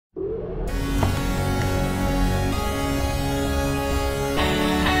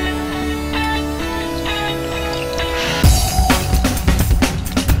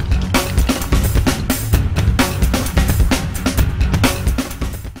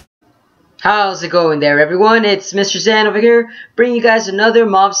How's it going there, everyone? It's Mr. Zan over here, bringing you guys another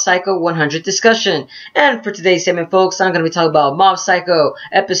Mob Psycho 100 discussion. And for today's segment, folks, I'm going to be talking about Mob Psycho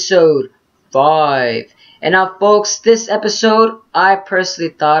episode 5. And now, folks, this episode, I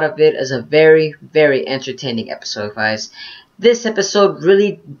personally thought of it as a very, very entertaining episode, guys. This episode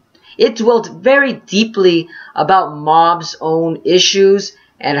really, it dwelt very deeply about Mob's own issues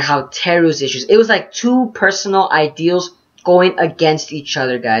and how Teru's issues. It was like two personal ideals going against each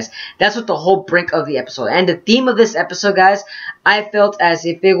other, guys. That's what the whole brink of the episode. And the theme of this episode, guys, I felt as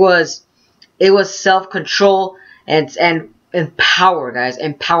if it was self-control and empower, guys.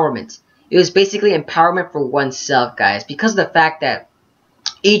 Empowerment. It was basically empowerment for oneself, guys, because of the fact that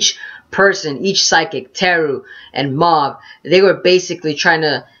each person, each psychic, Teru and Mob, they were basically trying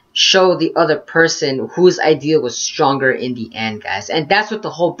to show the other person whose ideal was stronger in the end, guys. And that's what the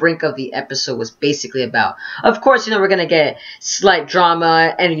whole brink of the episode was basically about. Of course, we're going to get slight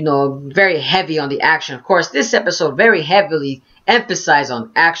drama and, very heavy on the action. Of course, this episode very heavily emphasized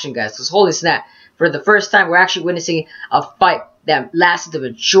on action, guys. Because holy snap, for the first time, we're actually witnessing a fight that lasted the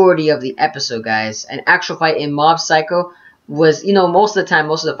majority of the episode, guys. An actual fight in Mob Psycho was, most of the time,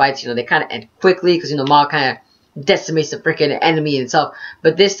 most of the fights, they kind of end quickly because, Mob kind of decimates the freaking enemy itself.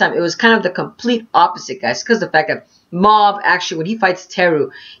 But this time, it was kind of the complete opposite, guys, because the fact that Mob actually, when he fights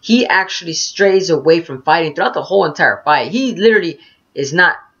Teru, he actually strays away from fighting throughout the whole entire fight. He literally is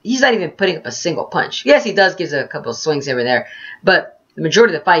not, he's not even putting up a single punch. Yes, he does give a couple of swings here and there, but the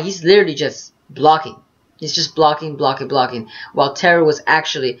majority of the fight, he's literally just blocking. He's just blocking, while Teru was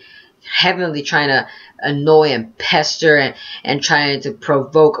actually heavily trying to annoy and pester and trying to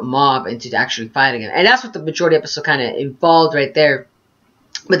provoke Mob into actually fighting him. And that's what the majority of the episode kind of involved right there.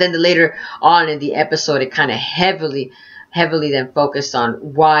 But then later on in the episode, it kind of heavily then focused on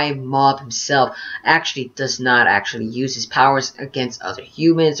why Mob himself actually does not actually use his powers against other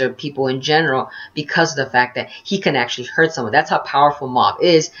humans or people in general, because of the fact that he can actually hurt someone. That's how powerful Mob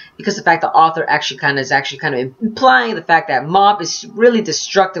is, because the fact the author actually kind of implying the fact that Mob is really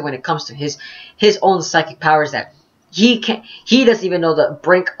destructive when it comes to his own psychic powers, that he doesn't even know the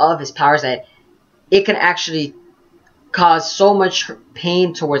brink of his powers, that it can actually cause so much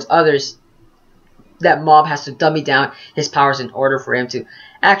pain towards others that Mob has to dummy down his powers in order for him to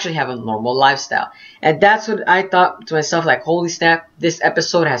actually have a normal lifestyle. And that's what I thought to myself, like, holy snap, this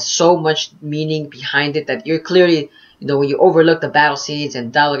episode has so much meaning behind it that you're clearly, when you overlook the battle scenes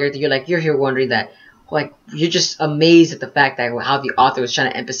and dialogue, you're here wondering that, like, you're just amazed at the fact that how the author was trying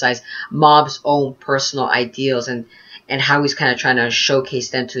to emphasize Mob's own personal ideals and how he's kind of trying to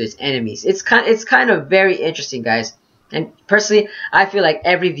showcase them to his enemies. It's kind of very interesting, guys. And personally, I feel like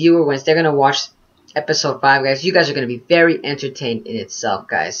every viewer, once they're going to watch episode 5, guys, you guys are going to be very entertained in itself,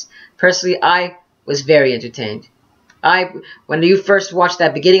 guys. Personally, I was very entertained. When you first watched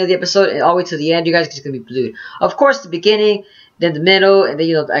that beginning of the episode and all the way to the end, you guys are just going to be glued. Of course, the beginning, then the middle, and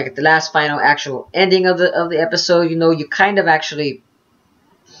then, like the last final actual ending of the episode, you kind of actually,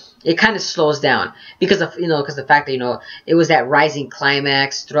 it kind of slows down because of, because the fact that, it was that rising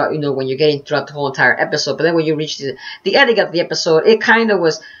climax throughout, when you're getting throughout the whole entire episode. But then when you reach the ending of the episode, it kind of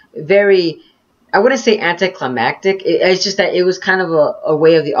was very, I wouldn't say anticlimactic. It's just that it was kind of a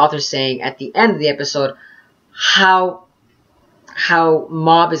way of the author saying at the end of the episode how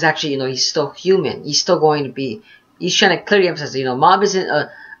Mob is actually, he's still human. He's still going to be, he's trying to clearly emphasize, Mob isn't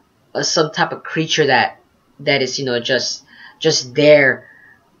some type of creature that is, just there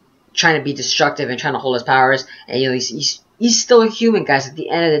trying to be destructive and trying to hold his powers. And, he's still a human, guys, at the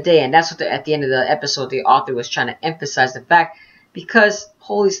end of the day. And that's what at the end of the episode, the author was trying to emphasize the fact, because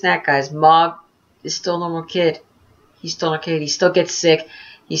holy snap, guys, Mob is still a normal kid. He's still a kid. He still gets sick.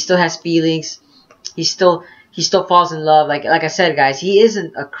 He still has feelings. He still falls in love. Like I said, guys, he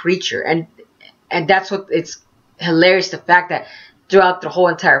isn't a creature. And that's what, it's hilarious, the fact that throughout the whole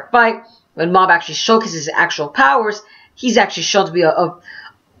entire fight, when Mob actually showcases his actual powers, he's actually shown to be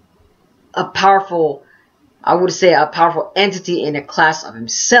a powerful, I would say, a powerful entity in a class of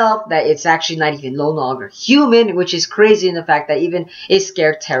himself, that it's actually not even no longer human, which is crazy in the fact that even it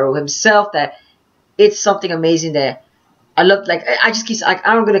scared Teru himself. That it's something amazing that I love. Like,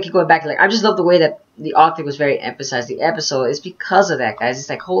 I'm gonna keep going back. Like, I just love the way that the author was very emphasized the episode. It's because of that, guys. It's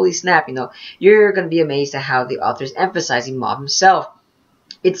like, holy snap, you're gonna be amazed at how the author's emphasizing Mob himself.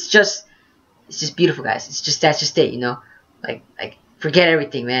 It's just beautiful, guys. That's just it, like forget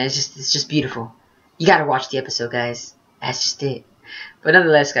everything, man. It's just beautiful. You gotta watch the episode, guys. That's just it. But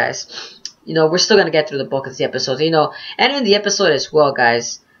nonetheless, guys, we're still gonna get through the bulk of the episode, and in the episode as well,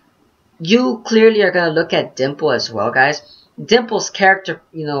 guys, you clearly are gonna look at Diimple as well, guys. Dimple's character,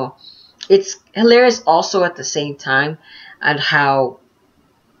 it's hilarious also at the same time, and how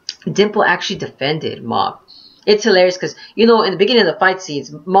Dimple actually defended Mob. It's hilarious because, you know, in the beginning of the fight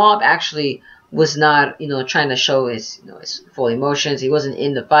scenes, Mob actually was not, you know, trying to show his, you know, his full emotions. He wasn't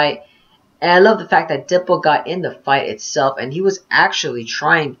in the fight. And I love the fact that Dimple got in the fight itself, and he was actually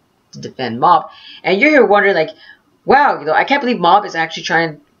trying to defend Mob. And you're here wondering, like, wow, you know, I can't believe Mob is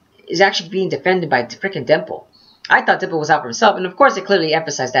actually being defended by freaking Dimple. I thought Dimple was out for himself, and of course they clearly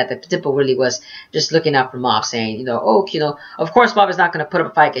emphasized that Dimple really was just looking out for Mob, saying, you know, oh, you know, of course Mob is not going to put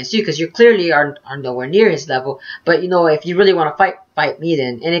up a fight against you because you clearly are nowhere near his level. But you know, if you really want to fight me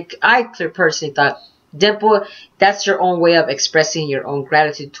then. And I personally thought, Dimple, that's your own way of expressing your own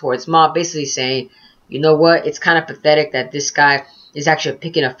gratitude towards Mob, basically saying, you know what, it's kind of pathetic that this guy is actually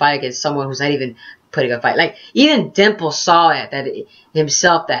picking a fight against someone who's not even putting a fight. Like, even Dimple saw it,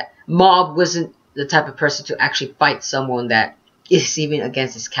 himself, that Mob wasn't the type of person to actually fight someone that is even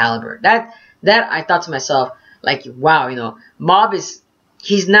against his caliber. That I thought to myself, like, wow, you know, Mob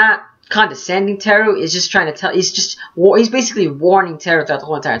he's not condescending Teru. Is just trying to tell, he's basically warning Teru throughout the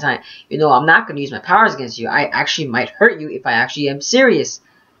whole entire time, you know, I'm not going to use my powers against you. I actually might hurt you if I actually am serious.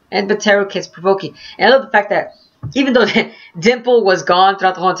 But Teru gets provoking. And I love the fact that even though Diimple was gone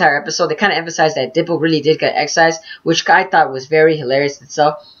throughout the whole entire episode, they kind of emphasized that Diimple really did get excised, which I thought was very hilarious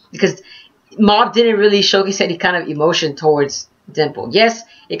itself, because Mob didn't really showcase any kind of emotion towards Diimple. Yes,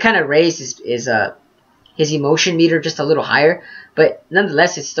 it kind of raised his emotion meter just a little higher, but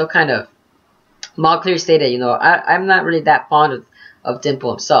nonetheless, it's still kind of, Mob clearly stated, you know, I'm not really that fond of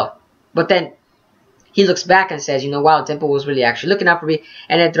Diimple himself. But then he looks back and says, you know, wow, Diimple was really actually looking out for me.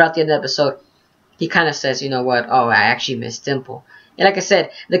 And then throughout the end of the episode, he kind of says, you know what, oh, I actually miss Diimple. And like I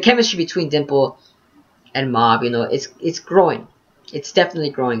said, the chemistry between Diimple and Mob, you know, it's growing. It's definitely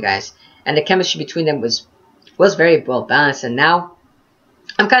growing, guys. And the chemistry between them was very well balanced. And now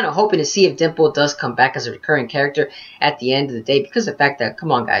I'm kind of hoping to see if Diimple does come back as a recurring character at the end of the day, because of the fact that,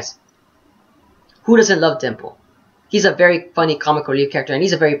 come on, guys, who doesn't love Diimple? He's a very funny comic relief character, and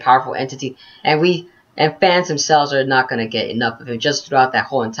he's a very powerful entity, and fans themselves are not going to get enough of him just throughout that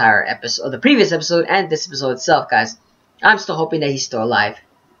whole entire episode, the previous episode and this episode itself, guys. I'm still hoping that he's still alive.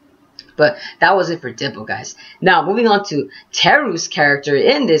 But that was it for Diimple, guys. Now, moving on to Teru's character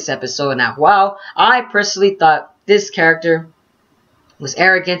in this episode. Now, wow, I personally thought this character was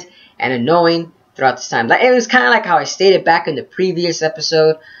arrogant and annoying throughout this time. Like, it was kind of like how I stated back in the previous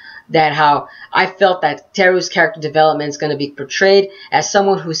episode, that how I felt that Teru's character development is going to be portrayed as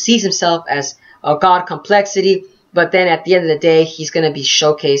someone who sees himself as a god complexity, but then at the end of the day, he's going to be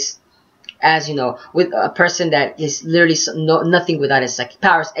showcased as, you know, with a person that is literally nothing without his psychic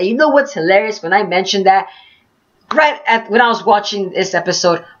powers. And you know what's hilarious? When I mentioned that, when I was watching this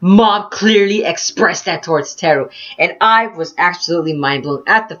episode, Mob clearly expressed that towards Teru. And I was absolutely mind blown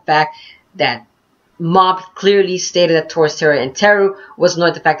at the fact that Mob clearly stated that towards Teru, and Teru was annoyed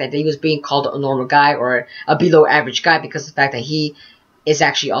at the fact that he was being called a normal guy or a below average guy, because of the fact that he is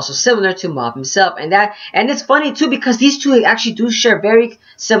actually also similar to Mob himself. And it's funny too, because these two actually do share very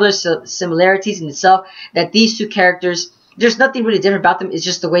similar similarities in itself, that these two characters, there's nothing really different about them. It's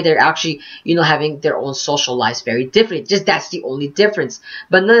just the way they're actually, you know, having their own social lives very different. Just that's the only difference.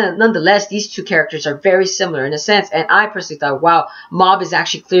 But nonetheless, these two characters are very similar in a sense. And I personally thought, wow, Mob is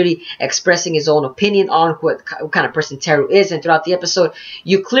actually clearly expressing his own opinion on what kind of person Teru is. And throughout the episode,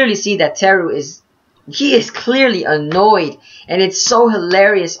 you clearly see that Teru is clearly annoyed. And it's so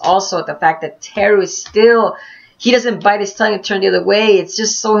hilarious also at the fact that Teru is still, he doesn't bite his tongue and turn the other way. It's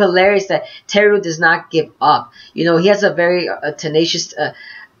just so hilarious that Teru does not give up. You know, he has a very tenacious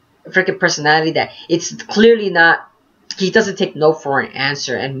freaking personality that it's clearly not, he doesn't take no for an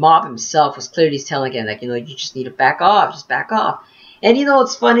answer. And Mob himself was clearly telling him, like, you know, you just need to back off, just back off. And you know,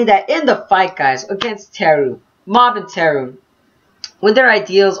 it's funny that in the fight, guys, against Teru, Mob and Teru, when their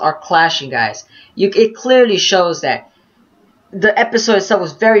ideals are clashing, guys, it clearly shows that the episode itself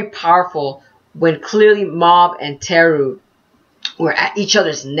was very powerful when clearly Mob and Teru were at each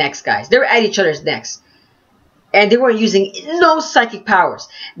other's necks, guys. They were at each other's necks. And they weren't using no psychic powers.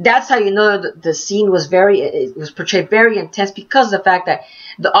 That's how you know the scene was it was portrayed very intense, because of the fact that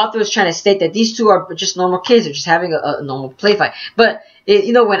the author was trying to state that these two are just normal kids. They're just having a normal play fight. But,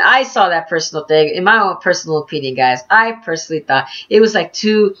 you know, when I saw that personal thing, in my own personal opinion, guys, I personally thought it was like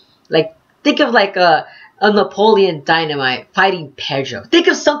think of like a Napoleon Dynamite fighting Pedro. Think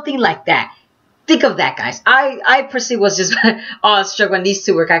of something like that. Think of that, guys. I personally was just awestruck when these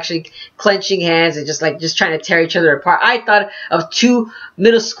two were actually clenching hands and just trying to tear each other apart. I thought of two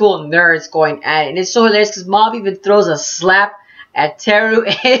middle school nerds going at it. And it's so hilarious because Mob even throws a slap at Teru.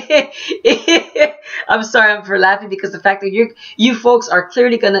 I'm sorry for laughing, because the fact that you folks are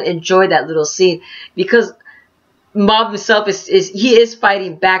clearly going to enjoy that little scene, because Mob himself is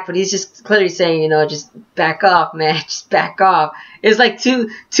fighting back, but he's just clearly saying, you know, just back off, man, just back off. It's like two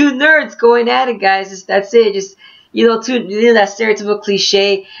nerds going at it, guys. That's it. Just, you know, that stereotypical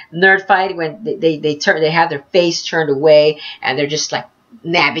cliche nerd fight when they have their face turned away and they're just like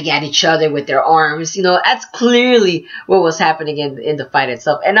nabbing at each other with their arms. You know, that's clearly what was happening in the fight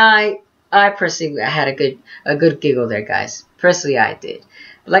itself. And I personally had a good giggle there, guys. Personally, I did.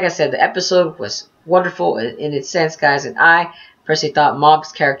 But like I said, the episode was wonderful in its sense, guys, and I personally thought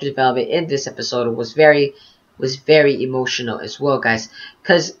Mob's character development in this episode was very emotional as well, guys.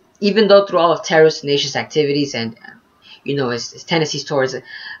 Because even though through all of Teru's tenacious activities and you know his tendencies towards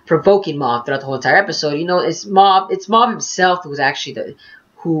provoking Mob throughout the whole entire episode, you know it's Mob himself who was actually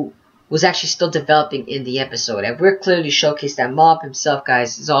still developing in the episode, and we're clearly showcased that Mob himself,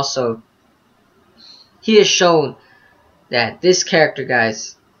 guys, is also he has shown that this character,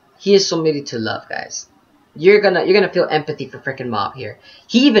 guys, he is somebody to love, guys. You're gonna feel empathy for freaking Mob here.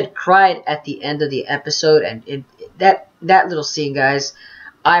 He even cried at the end of the episode, and in that little scene, guys,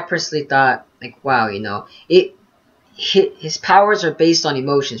 I personally thought, like, wow, you know, his powers are based on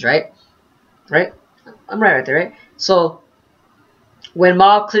emotions, right? Right? I'm right there, right? So when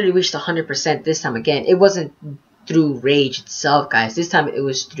Mob clearly reached 100% this time again, it wasn't through rage itself, guys. This time it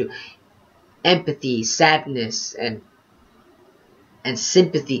was through empathy, sadness, and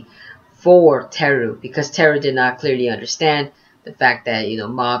sympathy for Teru, because Teru did not clearly understand the fact that, you know,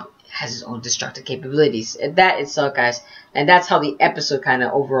 Mob has his own destructive capabilities, and that itself, guys, and that's how the episode kind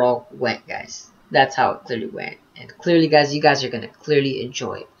of overall went, guys. That's how it clearly went, and clearly, guys, you guys are gonna clearly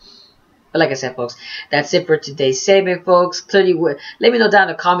enjoy it. But like I said, folks, that's it for today's segment, folks. Clearly, let me know down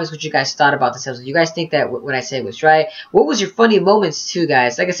in the comments what you guys thought about this episode. You guys think that what I said was right? What was your funny moments too,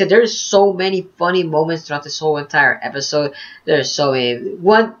 guys? Like I said, there's so many funny moments throughout this whole entire episode. There's so many.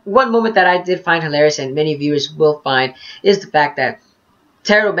 One moment that I did find hilarious, and many viewers will find, is the fact that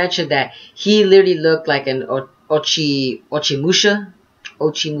Teru mentioned that he literally looked like an Ochimusha,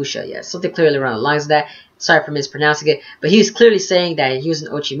 yeah, something clearly around the lines of that. Sorry for mispronouncing it, but he was clearly saying that he was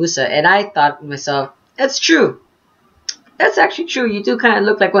an Ochimusa, and I thought to myself, that's true. That's actually true. You do kind of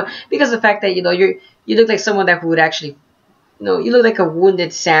look like one, because of the fact that, you know, you look like someone that would actually, you know, you look like a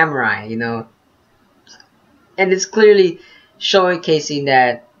wounded samurai, you know. And it's clearly showcasing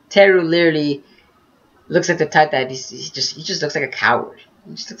that Teru literally looks like the type that he just looks like a coward.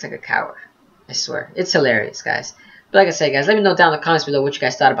 He just looks like a coward. I swear. It's hilarious, guys. But like I said, guys, let me know down in the comments below what you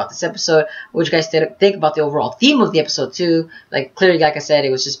guys thought about this episode, what you guys think about the overall theme of the episode too. Like, clearly, like I said,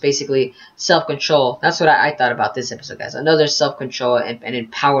 it was just basically self-control. That's what I thought about this episode, guys. Another self-control and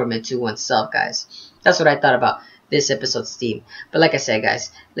empowerment to oneself, guys. That's what I thought about this episode's theme. But like I said,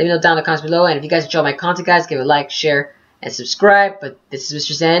 guys, let me know down in the comments below. And if you guys enjoy my content, guys, give it a like, share, and subscribe. But this is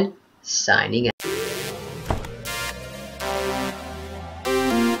Mr. Zen, signing out.